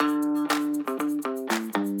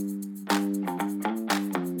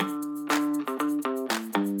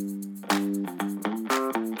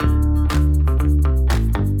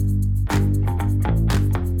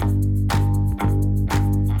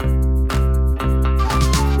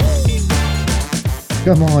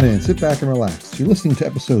Come on in, sit back and relax. You're listening to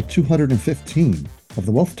episode 215 of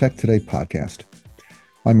the Wealth Tech Today podcast.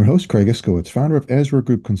 I'm your host, Craig Iskowitz, founder of Ezra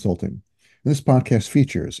Group Consulting. And this podcast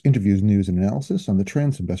features interviews, news, and analysis on the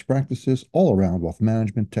trends and best practices all around wealth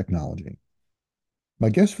management technology. My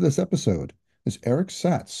guest for this episode is Eric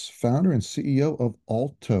Satz, founder and CEO of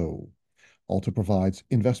Alto. Alto provides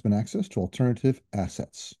investment access to alternative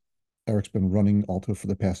assets. Eric's been running Alto for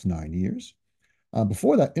the past 9 years.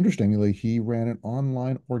 Before that, interestingly, he ran an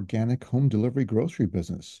online organic home delivery grocery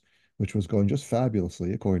business, which was going just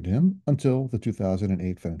fabulously, according to him, until the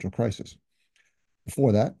 2008 financial crisis.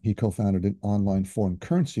 Before that, he co-founded an online foreign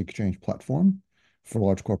currency exchange platform for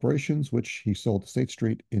large corporations, which he sold to State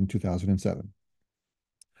Street in 2007.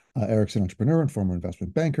 Eric's an entrepreneur and former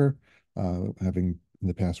investment banker, having in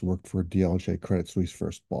the past worked for DLJ Credit Suisse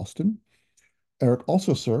First Boston. Eric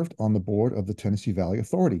also served on the board of the Tennessee Valley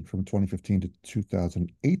Authority from 2015 to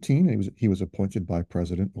 2018, and he was appointed by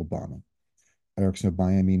President Obama. Eric's a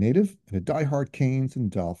Miami native and a diehard Canes and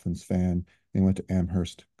Dolphins fan, and went to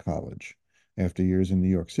Amherst College. After years in New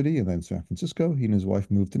York City and then San Francisco, he and his wife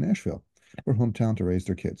moved to Nashville, her hometown, to raise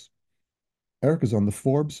their kids. Eric is on the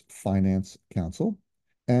Forbes Finance Council,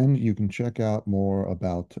 and you can check out more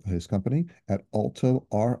about his company at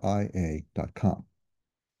altoria.com.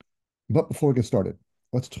 But before we get started,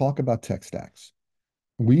 let's talk about tech stacks.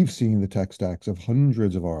 We've seen the tech stacks of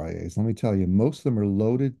hundreds of RIAs. Let me tell you, most of them are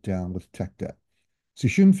loaded down with tech debt. So you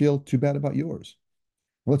shouldn't feel too bad about yours.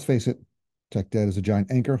 Let's face it, tech debt is a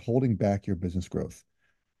giant anchor holding back your business growth.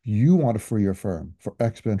 You want to free your firm for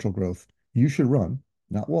exponential growth. You should run,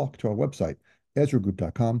 not walk, to our website,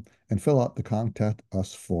 ezragroup.com, and fill out the Contact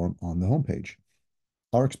Us form on the homepage.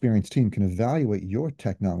 Our experienced team can evaluate your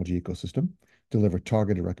technology ecosystem, deliver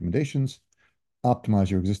targeted recommendations, optimize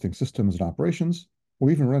your existing systems and operations, or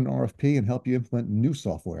even run an RFP and help you implement new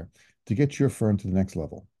software to get your firm to the next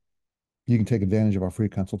level. You can take advantage of our free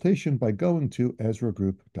consultation by going to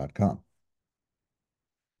ezragroup.com.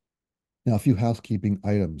 Now, a few housekeeping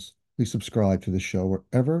items. Please subscribe to the show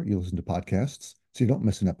wherever you listen to podcasts so you don't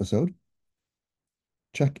miss an episode.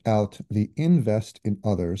 Check out the Invest in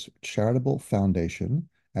Others charitable foundation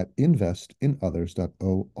at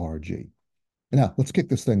investinothers.org. Now, let's kick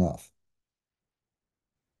this thing off.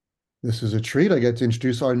 This is a treat. I get to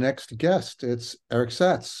introduce our next guest. It's Eric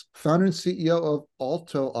Satz, founder and CEO of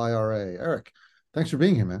Alto IRA. Eric, thanks for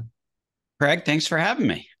being here, man. Craig, thanks for having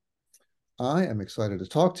me. I am excited to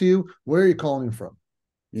talk to you. Where are you calling in from?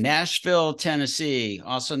 Nashville, Tennessee,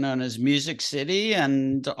 also known as Music City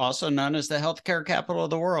and also known as the healthcare capital of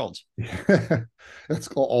the world. That's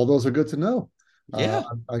all those are good to know. Yeah.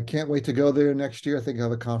 I can't wait to go there next year. I think I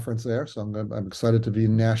have a conference there, so I'm excited to be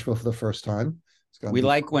in Nashville for the first time. We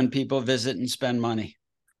like fun when people visit and spend money.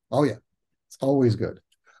 Oh, yeah. It's always good.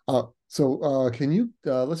 Can you,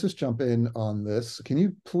 let's just jump in on this. Can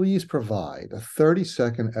you please provide a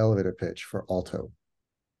 30-second elevator pitch for Alto?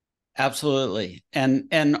 Absolutely.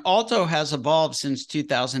 And Alto has evolved since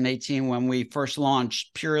 2018 when we first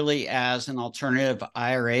launched purely as an alternative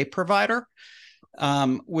IRA provider.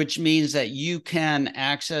 Which means that you can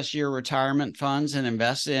access your retirement funds and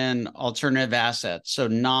invest in alternative assets, so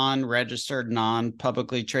non-registered,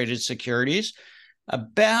 non-publicly traded securities.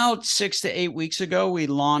 About 6 to 8 weeks ago, we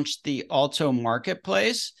launched the Alto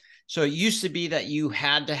Marketplace. So it used to be that you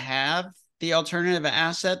had to have the alternative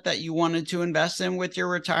asset that you wanted to invest in with your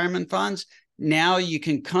retirement funds. Now you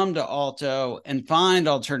can come to Alto and find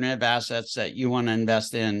alternative assets that you want to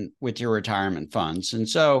invest in with your retirement funds. And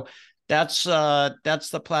so that's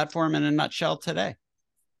the platform in a nutshell today.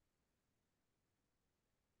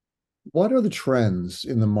 What are the trends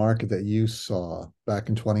in the market that you saw back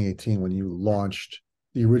in 2018 when you launched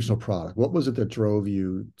the original product? What was it that drove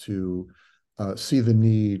you to see the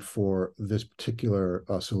need for this particular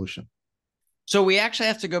solution? So we actually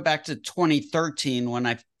have to go back to 2013 when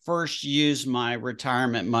I first used my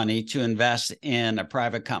retirement money to invest in a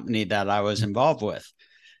private company that I was involved with.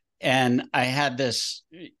 And I had this,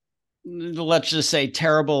 let's just say,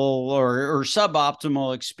 terrible or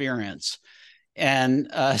suboptimal experience. And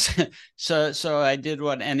so I did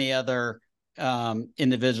what any other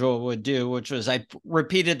individual would do, which was I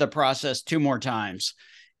repeated the process 2 more times.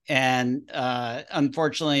 And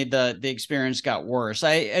unfortunately, the experience got worse.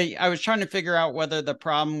 I was trying to figure out whether the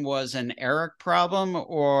problem was an Eric problem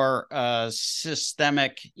or a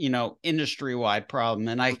systemic, industry-wide problem.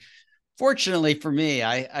 And fortunately for me,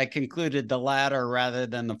 I concluded the latter rather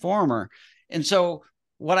than the former. And so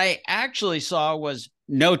what I actually saw was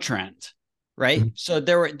no trend, right? Mm-hmm. So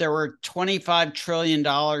there were $25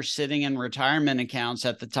 trillion sitting in retirement accounts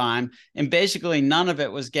at the time, and basically none of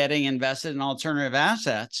it was getting invested in alternative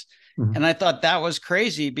assets. And I thought that was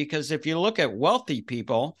crazy because if you look at wealthy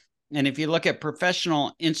people and if you look at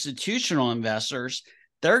professional institutional investors,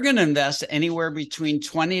 they're going to invest anywhere between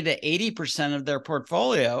 20 to 80% of their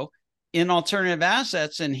portfolio in alternative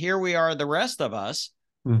assets. And here we are, the rest of us,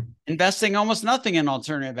 investing almost nothing in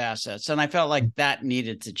alternative assets. And I felt like that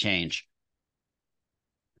needed to change.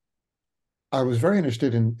 I was very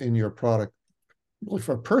interested in your product really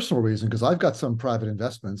for a personal reason, because I've got some private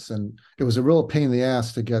investments, and it was a real pain in the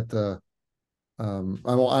ass to get the. I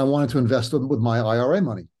wanted to invest with my IRA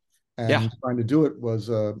money, Yeah. and trying to do it was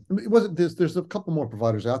it wasn't. There's a couple more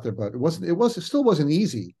providers out there, but it still wasn't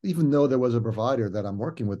easy, even though there was a provider that I'm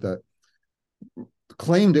working with that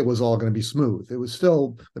claimed it was all going to be smooth. It was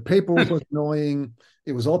still, the paperwork was annoying.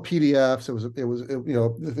 It was all PDFs. It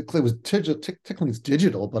was technically it's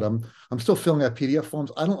digital, but I'm still filling out PDF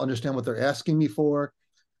forms. I don't understand what they're asking me for.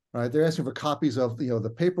 Right? They're asking for copies of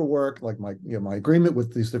the paperwork, like my agreement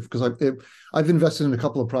with these, because I've invested in a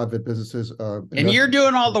couple of private businesses. And you're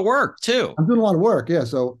doing all the work too. I'm doing a lot of work, yeah.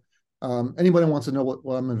 So anybody wants to know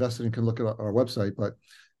what I'm invested in can look at our website. But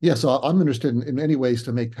yeah, so I'm interested in any ways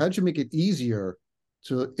to how'd you make it easier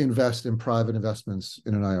to invest in private investments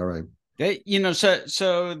in an IRA?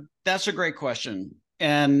 So that's a great question.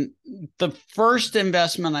 And the first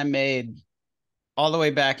investment I made all the way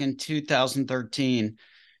back in 2013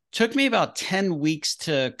 took me about 10 weeks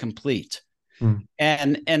to complete.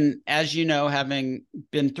 And as you know, having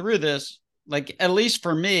been through this, like at least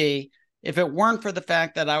for me, if it weren't for the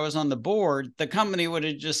fact that I was on the board, the company would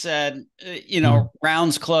have just said,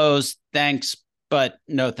 rounds closed, thanks, but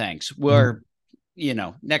no thanks. We're,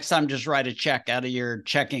 next time just write a check out of your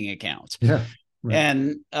checking account. Yeah. Right.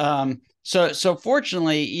 And so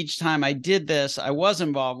fortunately, each time I did this, I was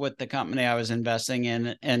involved with the company I was investing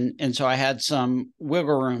in. And so I had some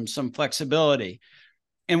wiggle room, some flexibility.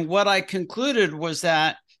 And what I concluded was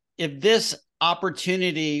that if this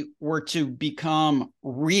opportunity were to become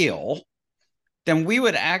real, then we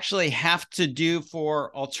would actually have to do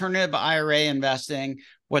for alternative IRA investing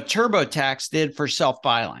what TurboTax did for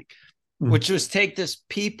self-filing, which was take this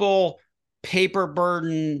paper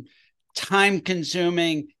burden,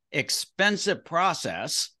 time-consuming, expensive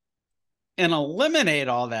process and eliminate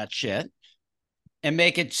all that shit and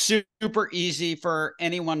make it super easy for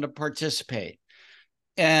anyone to participate.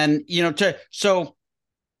 And, so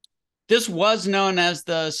this was known as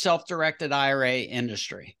the self-directed IRA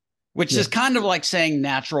industry, which is kind of like saying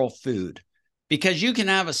natural food, because you can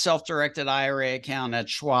have a self-directed IRA account at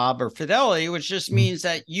Schwab or Fidelity, which just means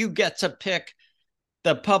that you get to pick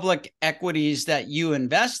the public equities that you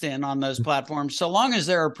invest in on those platforms, so long as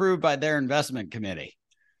they're approved by their investment committee.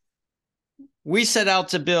 We set out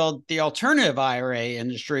to build the alternative IRA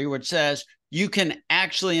industry, which says you can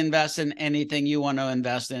actually invest in anything you want to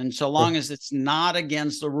invest in, so long as it's not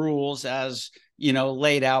against the rules as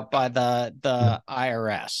laid out by the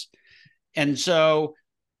IRS. And so,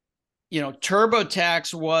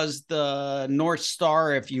 TurboTax was the North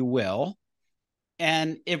Star, if you will.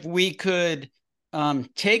 And if we could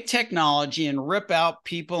take technology and rip out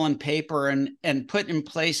people and paper and put in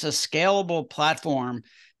place a scalable platform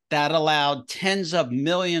that allowed tens of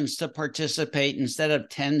millions to participate instead of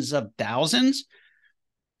tens of thousands,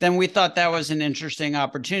 then we thought that was an interesting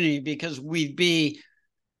opportunity, because we'd be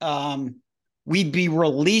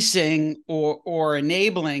releasing or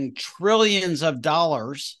enabling trillions of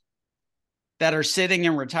dollars that are sitting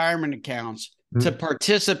in retirement accounts to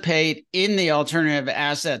participate in the alternative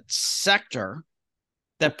asset sector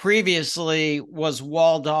that previously was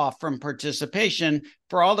walled off from participation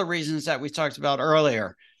for all the reasons that we talked about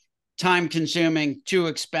earlier. Time consuming, too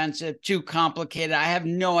expensive, too complicated. I have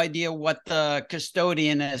no idea what the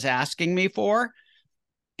custodian is asking me for.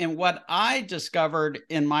 And what I discovered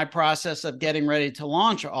in my process of getting ready to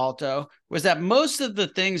launch Alto was that most of the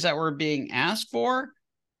things that were being asked for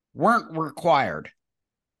weren't required.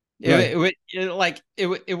 Right.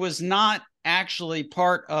 It was not actually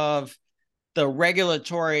part of the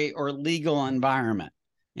regulatory or legal environment.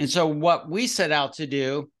 And so what we set out to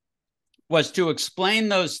do was to explain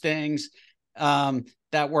those things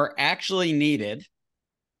that were actually needed,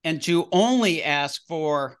 and to only ask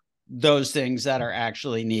for those things that are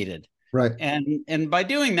actually needed. Right. And by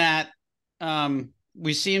doing that,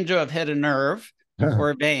 we seem to have hit a nerve or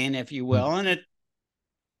a vein, if you will. And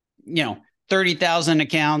it, 30,000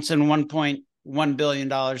 accounts and $1.1 billion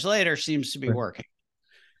later seems to be working.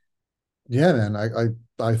 Yeah, man,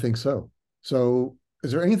 I think so. So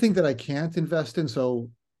is there anything that I can't invest in? So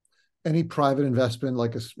any private investment,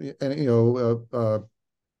 like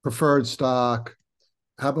preferred stock,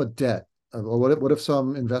 how about debt? What if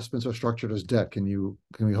some investments are structured as debt? Can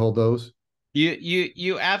we hold those?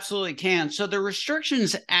 You absolutely can. So the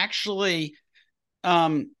restrictions actually,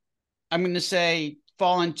 I'm going to say,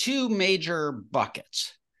 fall in two major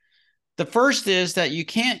buckets. The first is that you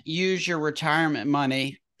can't use your retirement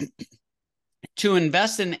money to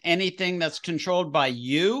invest in anything that's controlled by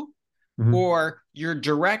you or your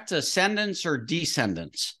direct ascendants or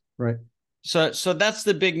descendants. Right. So that's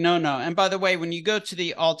the big no-no. And by the way, when you go to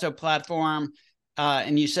the Alto platform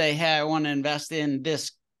and you say, hey, I want to invest in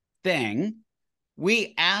this thing,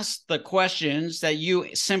 we ask the questions that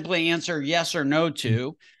you simply answer yes or no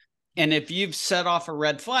to. And if you've set off a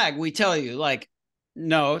red flag, we tell you, like,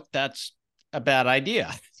 no, that's a bad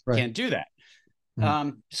idea. Right. Can't do that.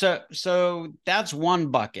 So that's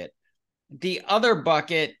one bucket. The other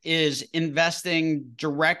bucket is investing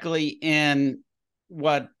directly in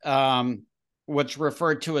what's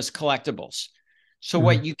referred to as collectibles. So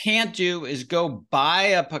what you can't do is go buy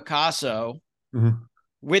a Picasso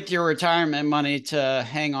with your retirement money to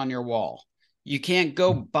hang on your wall. You can't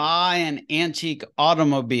go buy an antique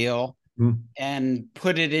automobile and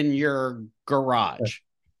put it in your garage.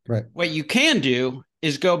 Right. What you can do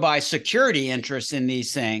is go buy security interest in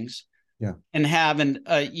these things, and have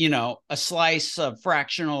a slice of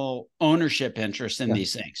fractional ownership interest in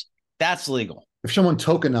these things. That's legal. If someone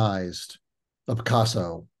tokenized a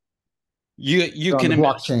Picasso, you on can the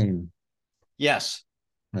blockchain. Yes.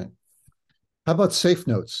 Right. How about safe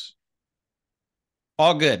notes?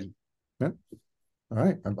 All good. Yeah. All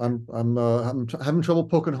right. I'm having trouble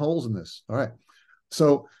poking holes in this. All right.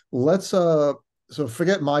 So let's so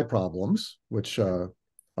forget my problems, which are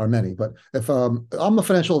many, but if I'm a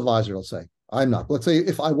financial advisor, let's say I'm not. Let's say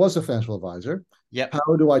if I was a financial advisor,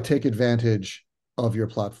 how do I take advantage of your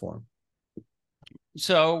platform?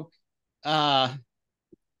 So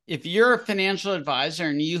if you're a financial advisor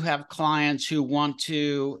and you have clients who want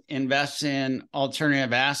to invest in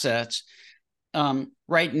alternative assets,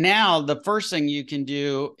 right now, the first thing you can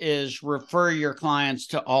do is refer your clients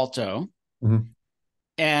to Alto.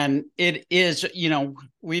 And it is,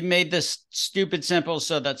 we've made this stupid simple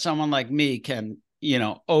so that someone like me can,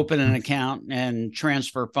 open an account and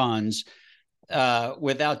transfer funds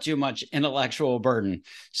without too much intellectual burden.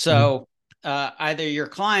 So either your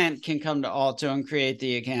client can come to Alto and create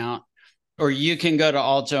the account, or you can go to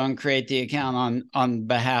Alto and create the account on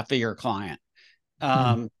behalf of your client.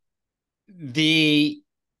 The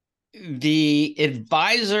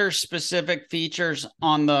advisor specific features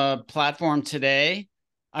on the platform today,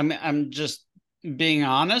 I'm just being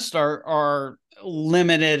honest, are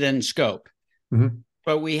limited in scope.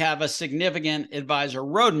 But we have a significant advisor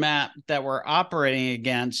roadmap that we're operating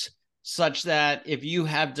against, such that if you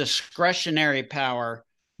have discretionary power,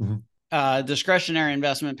 discretionary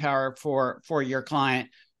investment power for your client,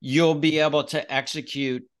 you'll be able to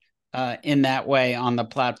execute in that way on the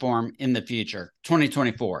platform in the future,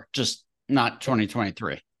 2024, just not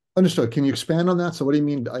 2023. Understood. Can you expand on that? So what do you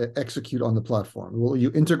mean by execute on the platform? Will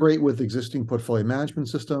you integrate with existing portfolio management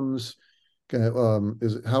systems?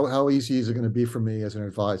 How easy is it going to be for me as an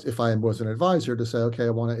advisor, if I was an advisor, to say, okay, I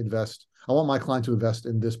want my client to invest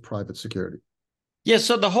in this private security? Yeah.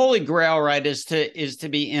 So the holy grail, right, is to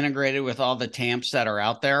be integrated with all the TAMPs that are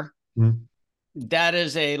out there. That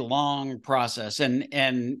is a long process. And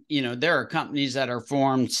there are companies that are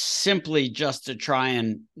formed simply just to try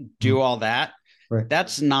and do all that. Right.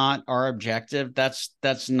 That's not our objective.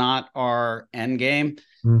 That's not our end game.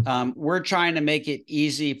 We're trying to make it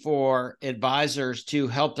easy for advisors to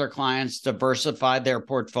help their clients diversify their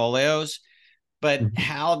portfolios, but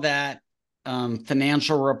how that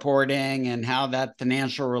financial reporting and how that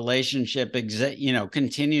financial relationship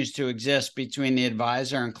continues to exist between the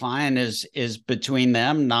advisor and client is between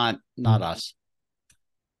them, not us.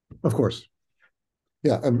 Of course.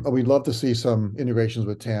 Yeah. And we'd love to see some integrations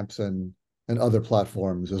with TAMPs and other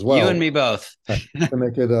platforms as well. You and me both. To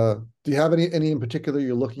make it do you have any in particular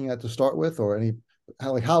you're looking at to start with, or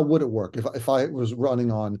how would it work if I was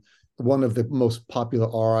running on one of the most popular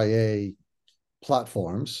RIA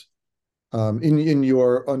platforms on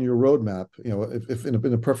your roadmap? If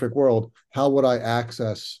in a perfect world, how would I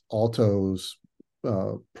access Alto's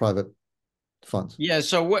private funds? Yeah,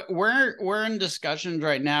 so we're in discussions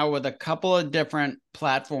right now with a couple of different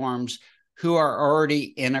platforms who are already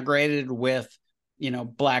integrated with,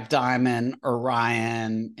 Black Diamond,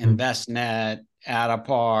 Orion, InvestNet,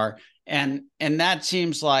 Adapar, and that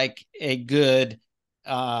seems like a good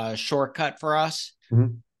shortcut for us.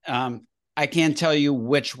 I can't tell you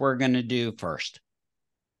which we're going to do first.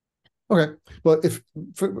 Okay, but if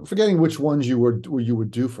forgetting which ones you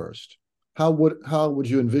would do first, how would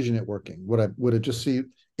you envision it working? Would it just see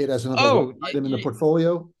it as another item in the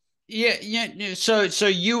portfolio? Yeah. So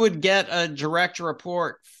you would get a direct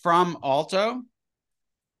report from Alto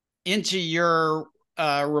into your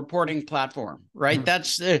reporting platform, right? Mhm.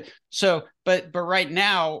 That's but right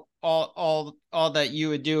now, all that you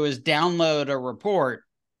would do is download a report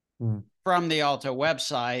Mhm. from the Alto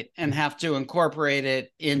website and have to incorporate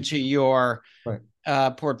it into your Right.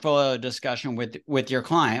 portfolio discussion with your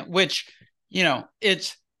client, which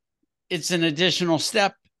it's an additional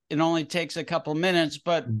step. It only takes a couple minutes,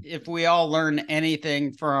 but Mhm. if we all learn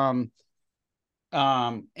anything from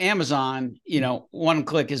Amazon, one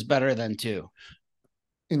click is better than two.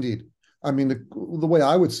 Indeed. I mean, the way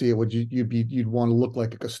I would see it would you'd want to look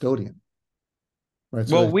like a custodian, right?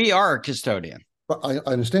 So Well, we are a custodian. I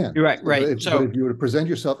understand, You're right, but right. if you were to present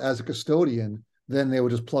yourself as a custodian, then they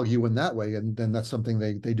would just plug you in that way, and then that's something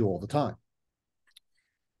they do all the time.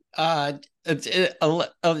 Uh, it's it,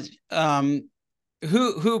 um,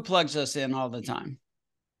 who plugs us in all the time?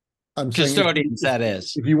 I'm saying Custodians, that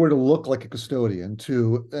is. if you were to look like a custodian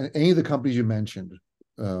to any of the companies you mentioned,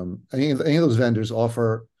 any of those vendors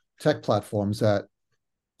offer tech platforms that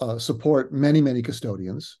support many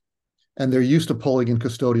custodians, and they're used to pulling in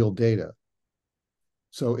custodial data.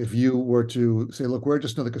 So if you were to say, look, we're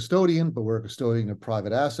just another custodian, but we're a custodian of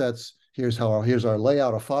private assets. Here's our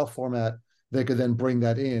layout, our file format. They could then bring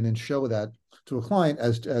that in and show that to a client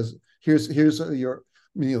as here's your.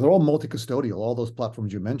 I mean, they're all multi-custodial, all those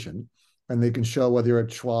platforms you mentioned, and they can show whether you're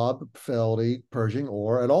at Schwab, Fidelity, Pershing,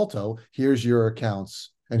 or at Alto. Here's your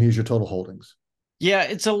accounts, and here's your total holdings. Yeah,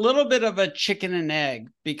 it's a little bit of a chicken and egg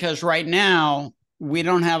because right now we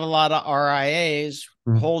don't have a lot of RIAs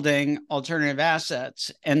Mm-hmm. holding alternative assets.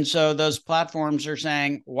 And so those platforms are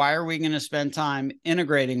saying, why are we going to spend time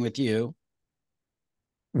integrating with you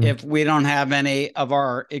Mm-hmm. if we don't have any of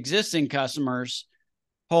our existing customers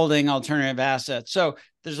holding alternative assets? So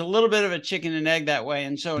there's a little bit of a chicken and egg that way.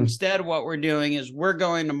 And so instead, what we're doing is we're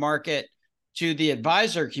going to market to the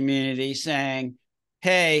advisor community saying,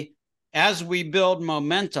 hey, as we build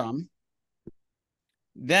momentum,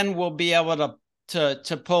 then we'll be able to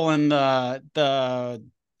pull in the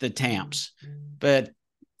TAMPs. But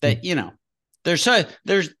that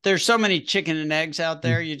there's so many chicken and eggs out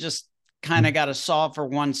there. You just kind of got to solve for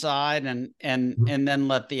one side and then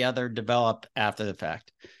let the other develop after the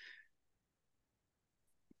fact.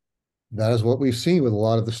 That is what we've seen with a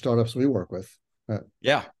lot of the startups we work with.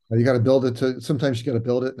 Yeah. You got to build it to. Sometimes you got to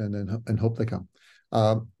build it and hope they come.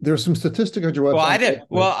 There's some statistics on your Well, website. I did.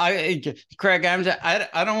 Well, Craig,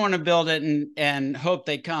 I don't want to build it and hope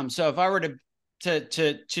they come. So if I were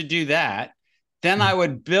to do that, then I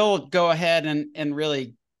would go ahead and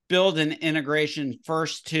really build an integration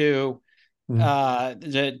first to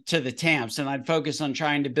the TAMPs, and I'd focus on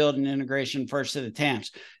trying to build an integration first to the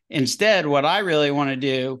TAMPs. Instead, what I really want to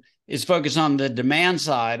do is focus on the demand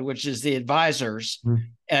side, which is the advisors,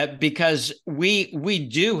 because we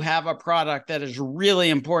do have a product that is really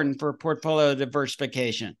important for portfolio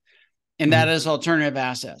diversification, and that is alternative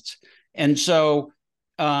assets. And so,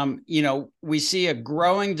 we see a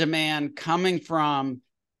growing demand coming from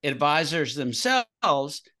advisors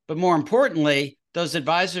themselves, but more importantly, those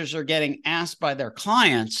advisors are getting asked by their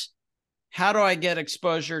clients, how do I get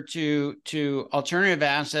exposure to alternative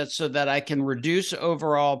assets so that I can reduce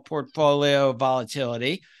overall portfolio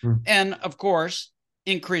volatility and, of course,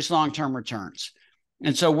 increase long-term returns?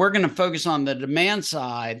 And so we're going to focus on the demand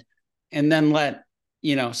side and then let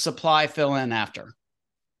supply fill in after.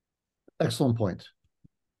 Excellent point.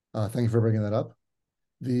 Thank you for bringing that up.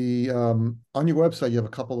 The on your website, you have a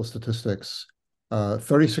couple of statistics.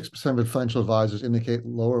 36% of financial advisors indicate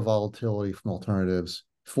lower volatility from alternatives.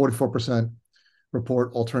 44%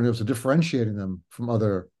 report alternatives are differentiating them from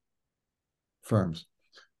other firms.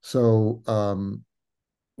 So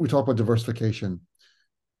we talk about diversification.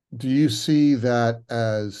 Do you see that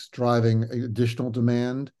as driving additional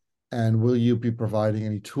demand? And will you be providing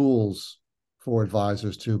any tools for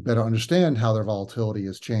advisors to better understand how their volatility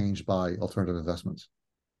is changed by alternative investments?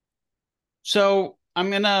 So I'm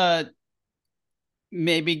going to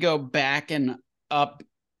maybe go back and up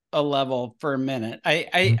a level for a minute.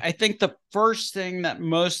 I think the first thing that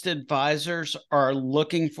most advisors are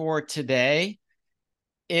looking for today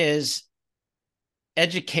is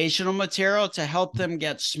educational material to help them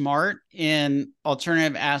get smart in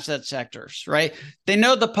alternative asset sectors, right? They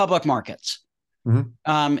know the public markets.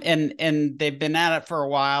 And they've been at it for a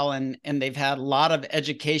while, and they've had a lot of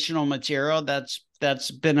educational material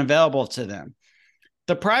that's been available to them.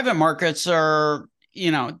 The private markets are,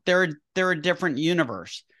 they're a different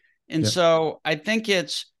universe. And so I think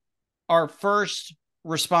it's our first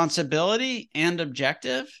responsibility and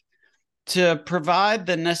objective to provide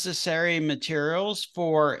the necessary materials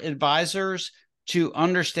for advisors to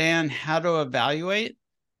understand how to evaluate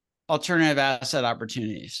alternative asset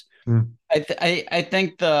opportunities. Mm. I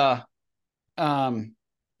think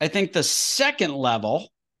the second level,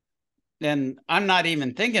 and I'm not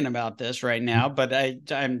even thinking about this right now, but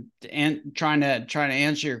I'm trying to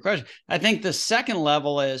answer your question. I think the second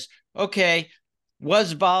level is, okay,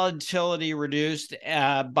 was volatility reduced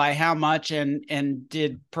by how much, and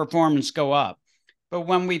did performance go up? But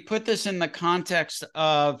when we put this in the context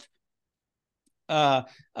of a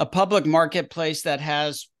public marketplace that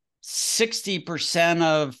has 60%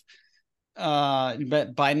 of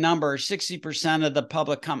but by number 60% of the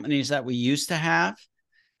public companies that we used to have,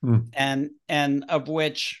 Mm. and of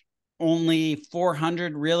which only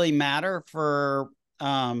 400 really matter for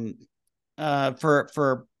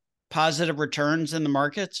positive returns in the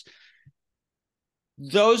markets.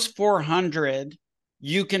 Those 400,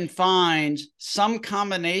 you can find some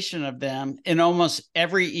combination of them in almost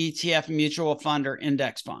every ETF, mutual fund, or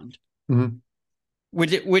index fund. Mm-hmm.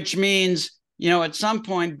 Which means, at some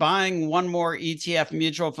point, buying one more ETF,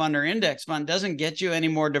 mutual fund, or index fund doesn't get you any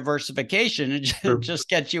more diversification. It just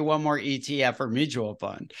gets you one more ETF or mutual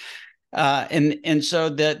fund. And so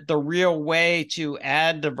that the real way to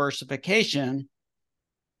add diversification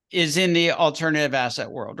is in the alternative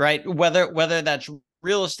asset world, right? Whether that's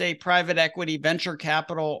real estate, private equity, venture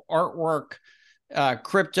capital, artwork,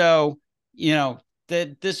 crypto,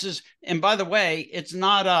 that this is, and by the way, it's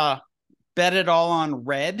not a bet it all on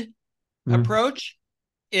red approach.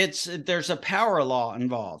 There's a power law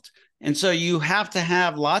involved. And so you have to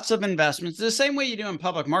have lots of investments the same way you do in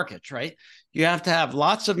public markets, right? You have to have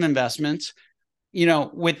lots of investments,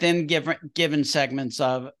 within given segments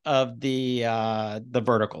of the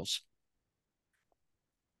verticals.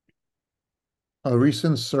 A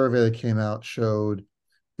recent survey that came out showed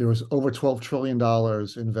there was over $12 trillion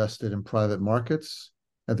invested in private markets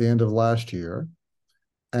at the end of last year,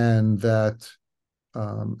 and that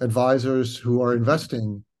advisors who are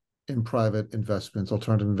investing in private investments,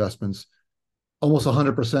 alternative investments, almost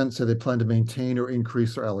 100% say they plan to maintain or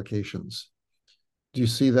increase their allocations. Do you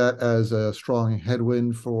see that as a strong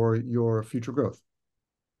headwind for your future growth?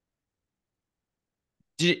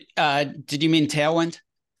 Did you mean tailwind?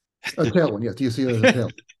 A tailwind, yes. Do you see it as a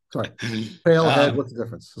tailwind? Sorry. Tail, head, what's the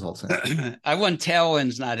difference? Is all saying. I want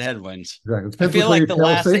tailwinds, not headwinds. Exactly. I feel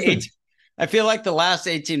like the last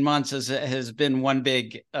 18 months has been one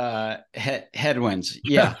big headwinds.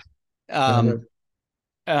 Yeah. So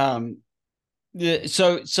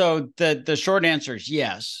the short answer is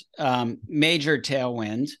yes. Major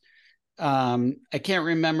tailwind. I can't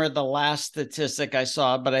remember the last statistic I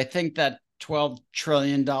saw, but I think that $12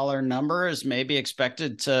 trillion number is maybe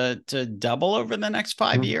expected to double over the next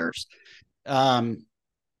 5 years. I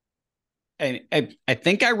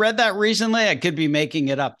think I read that recently. I could be making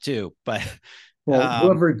it up too, but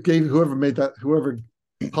whoever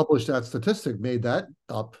published that statistic made that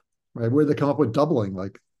up, right? Where they come up with doubling,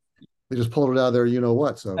 like they just pulled it out of there,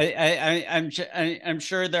 what? So I'm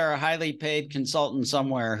sure there are highly paid consultants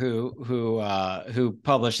somewhere who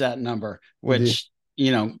published that number, which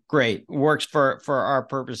great, works for our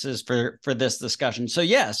purposes for this discussion. So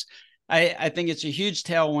yes, I think it's a huge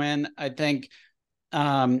tailwind. I think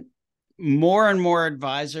more and more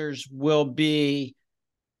advisors will be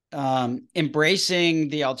embracing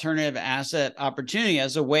the alternative asset opportunity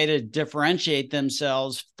as a way to differentiate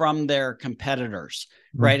themselves from their competitors,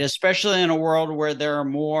 right? Especially in a world where there are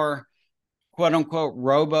more quote unquote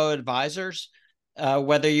robo advisors,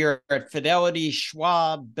 whether you're at Fidelity,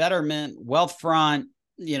 Schwab, Betterment, Wealthfront,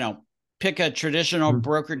 pick a traditional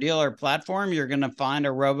broker dealer platform, you're going to find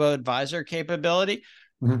a robo advisor capability.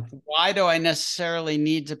 Why do I necessarily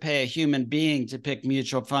need to pay a human being to pick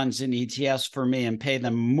mutual funds and ETFs for me and pay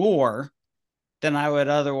them more than I would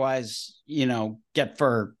otherwise, get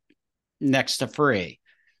for next to free?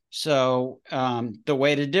 So the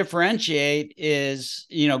way to differentiate is,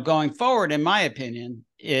 going forward, in my opinion,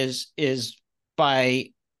 is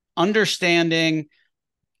by understanding,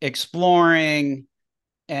 exploring,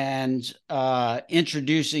 and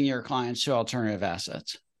introducing your clients to alternative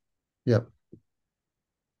assets. Yep.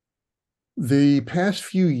 The past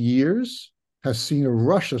few years has seen a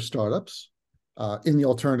rush of startups in the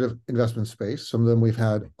alternative investment space. Some of them we've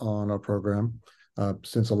had on our program,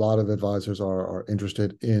 since a lot of advisors are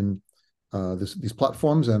interested in these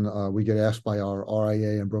platforms, and we get asked by our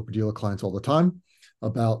RIA and broker-dealer clients all the time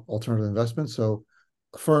about alternative investments. So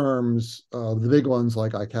firms, the big ones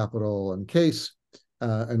like iCapital and Case,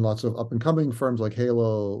 and lots of up-and-coming firms like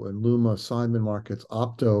Halo and Luma, Simon Markets,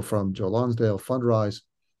 Opto from Joe Lonsdale, Fundrise,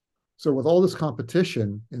 So with all this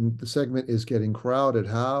competition and the segment is getting crowded,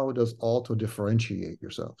 how does Alto differentiate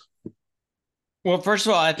yourselves? Well, first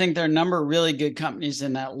of all, I think there are a number of really good companies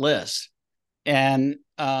in that list. And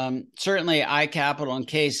certainly iCapital and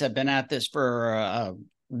Case have been at this for a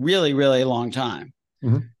really, really long time.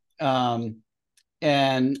 Mm-hmm.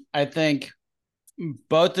 And I think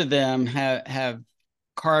both of them have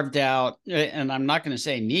carved out, and I'm not going to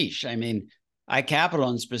say niche. I mean, iCapital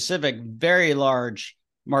in specific, very large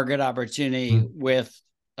market opportunity with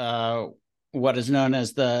what is known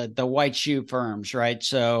as the white shoe firms, right?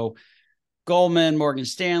 So Goldman, Morgan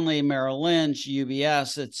Stanley, Merrill Lynch,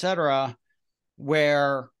 UBS, et cetera,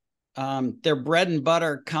 where their bread and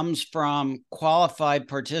butter comes from qualified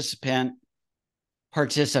participation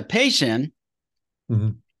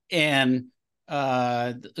in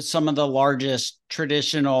some of the largest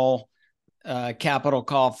traditional capital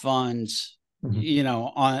call funds,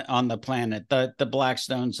 on the planet, the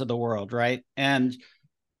Blackstones of the world, right? And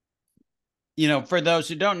for those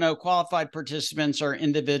who don't know, qualified participants are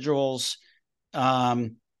individuals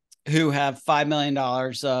who have $5 million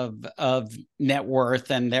of net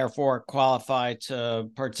worth and therefore qualify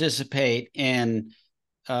to participate in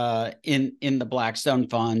the Blackstone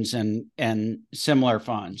funds and similar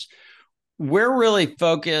funds. We're really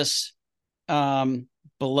focused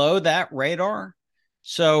below that radar.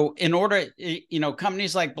 So in order,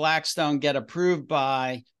 companies like Blackstone get approved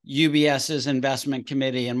by UBS's investment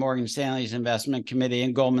committee and Morgan Stanley's investment committee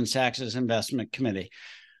and Goldman Sachs's investment committee.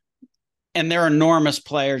 And they're enormous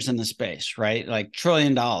players in the space, right? Like $1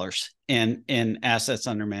 trillion in assets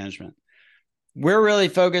under management. We're really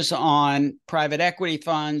focused on private equity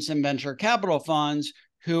funds and venture capital funds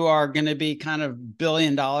who are going to be kind of $1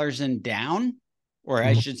 billion and down, or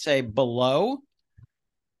I should say below.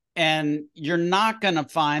 And you're not going to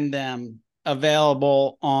find them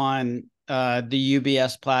available on the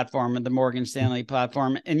UBS platform and the Morgan Stanley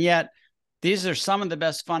platform. And yet these are some of the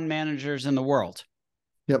best fund managers in the world.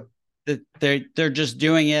 Yep. They're just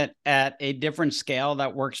doing it at a different scale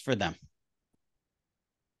that works for them.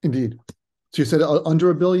 Indeed. So you said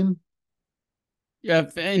under $1 billion? Yeah,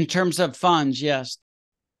 in terms of funds, yes.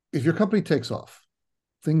 If your company takes off,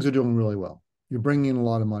 things are doing really well. You're bringing in a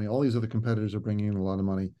lot of money. All these other competitors are bringing in a lot of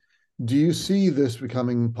money. Do you see this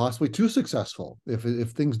becoming possibly too successful? If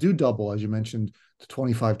things do double, as you mentioned, to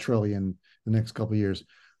 25 trillion the next couple of years,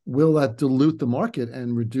 will that dilute the market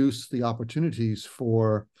and reduce the opportunities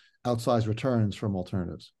for outsized returns from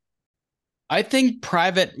alternatives? I think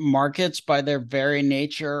private markets, by their very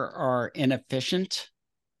nature, are inefficient.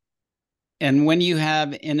 And when you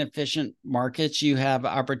have inefficient markets, you have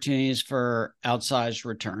opportunities for outsized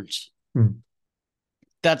returns.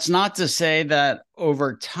 That's not to say that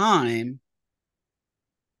over time,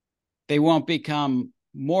 they won't become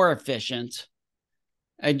more efficient.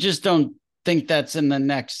 I just don't think that's in the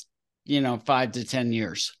next, 5 to 10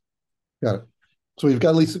 years. Got it. So we've got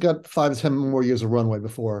at least 5 to 10 more years of runway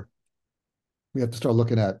before we have to start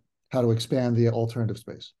looking at how to expand the alternative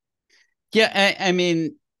space. Yeah, I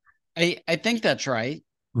mean, I think that's right.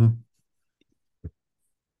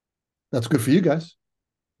 That's good for you guys.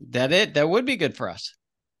 That would be good for us.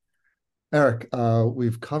 Eric,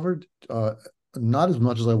 we've covered not as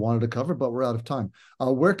much as I wanted to cover, but we're out of time.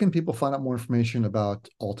 Where can people find out more information about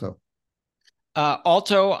Alto?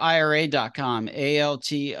 AltoIRA.com,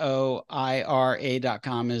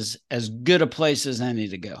 ALTOIRA.com is as good a place as any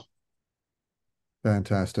to go.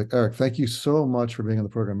 Fantastic. Eric, thank you so much for being on the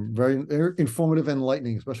program. Very informative and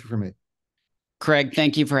enlightening, especially for me. Craig,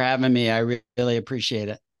 thank you for having me. I really appreciate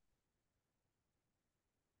it.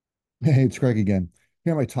 Hey, it's Craig again.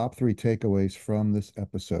 Here are my top 3 takeaways from this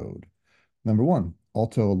episode. Number 1,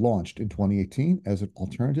 Alto launched in 2018 as an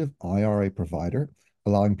alternative IRA provider,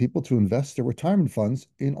 allowing people to invest their retirement funds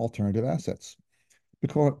in alternative assets.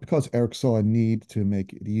 Because Eric saw a need to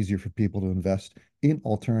make it easier for people to invest in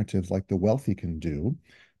alternatives like the wealthy can do,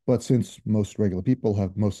 but since most regular people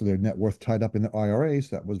have most of their net worth tied up in their IRAs,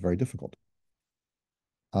 that was very difficult.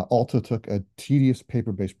 Alto took a tedious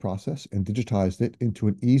paper-based process and digitized it into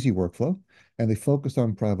an easy workflow, and they focused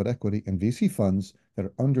on private equity and VC funds that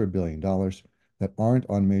are under $1 billion that aren't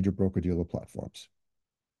on major broker-dealer platforms.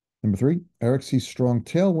 Number 3, Eric sees strong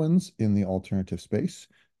tailwinds in the alternative space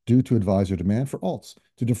due to advisor demand for alts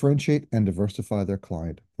to differentiate and diversify their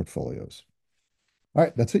client portfolios. All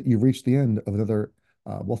right, that's it. You've reached the end of another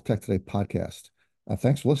Wealth Tech Today podcast.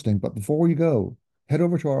 Thanks for listening. But before you go, head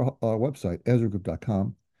over to our website,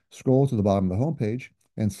 EzraGroup.com, scroll to the bottom of the homepage,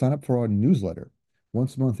 and sign up for our newsletter.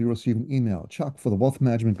 Once a month, you'll receive an email chock full of wealth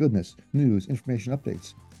management goodness, news, information,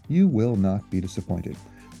 updates. You will not be disappointed.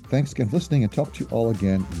 Thanks again for listening, and talk to you all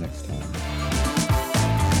again next time.